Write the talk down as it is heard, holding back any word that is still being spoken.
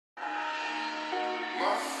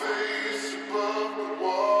face above the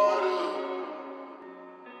water.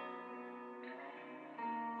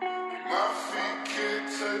 My feet can't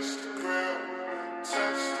touch the ground,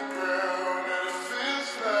 and it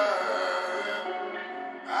feels like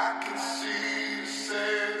I can see the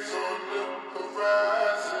sands on the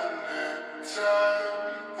horizon at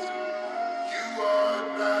times. You are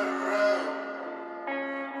not around,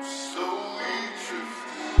 I'm slowly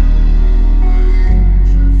drifting away.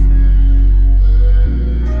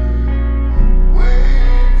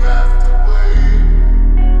 Wave after wave,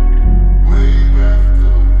 wave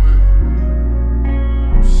after wave,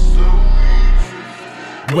 I'm slowly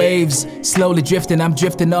drifting. Waves, slowly drifting, I'm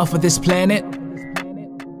drifting off of this planet.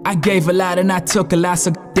 I gave a lot and I took a lot,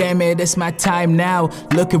 so damn it, it's my time now.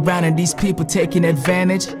 Look around and these people taking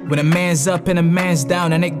advantage. When a man's up and a man's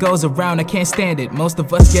down and it goes around, I can't stand it. Most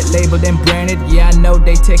of us get labeled and branded. Yeah, I know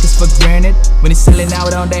they take us for granted when it's selling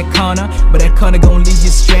out on that corner, but that corner gon' leave you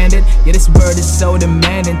stranded. Yeah, this world is so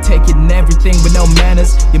demanding, taking everything with no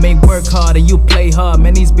manners. You may work hard and you play hard,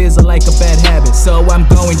 man, these bills are like a bad habit. So I'm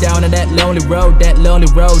going down on that lonely road that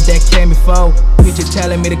came before. Preacher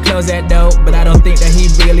telling me to close that door, but I don't think that he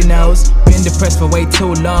really knows. Been depressed for way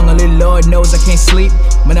too long, only Lord knows I can't sleep.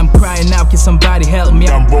 When I'm crying out, can somebody help me?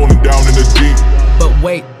 I'm rolling down in the deep. But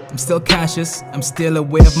wait, I'm still conscious, I'm still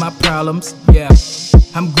aware of my problems, yeah.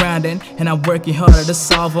 I'm grinding and I'm working harder to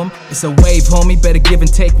solve them. It's a wave, homie, better give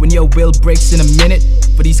and take when your will breaks in a minute.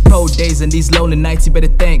 For these cold days and these lonely nights, you better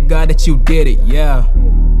thank God that you did it, yeah.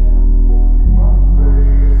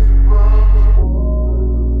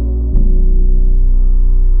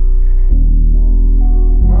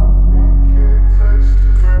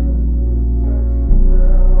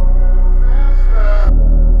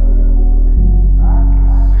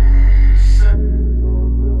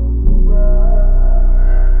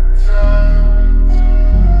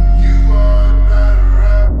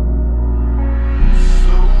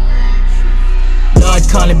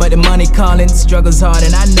 Calling, but the money calling, struggle's hard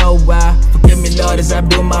and I know why. Forgive me, Lord, as I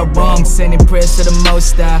do my wrong, sending prayers to the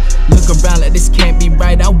Most High. Look around like this can't be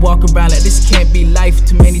right, I walk around like this can't be life.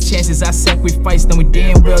 Too many chances I sacrificed, then we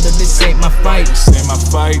damn well that this ain't my fight. This ain't my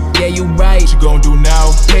fight. Yeah, you right. What you gon' do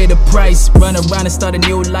now? Pay the price, run around and start a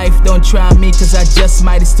new life. Don't try me, cause I just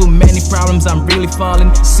might. It's too many problems, I'm really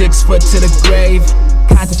falling 6 foot to the grave.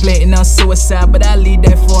 Contemplating on suicide, but I leave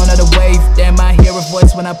that for another wave. Damn, I hear a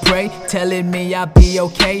voice when I pray, telling me I'll be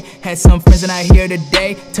okay. Had some friends and I hear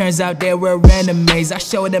today, turns out they were enemies. I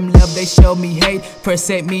showed them love, they showed me hate.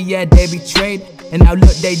 Forsake me, yeah, they betrayed. And now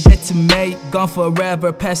look, they dead to me. Gone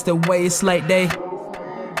forever, passed away, it's like they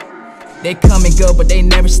come and go, but they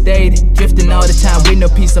never stayed. Drifting all the time with no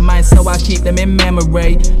peace of mind, so I keep them in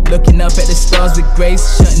memory. Looking up at the stars with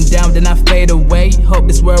grace, shutting down, then I fade away. Hope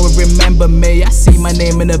this world will remember me, I see my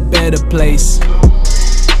name in a better place.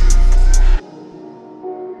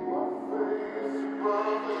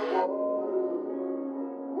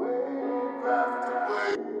 Wave after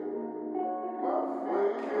wave.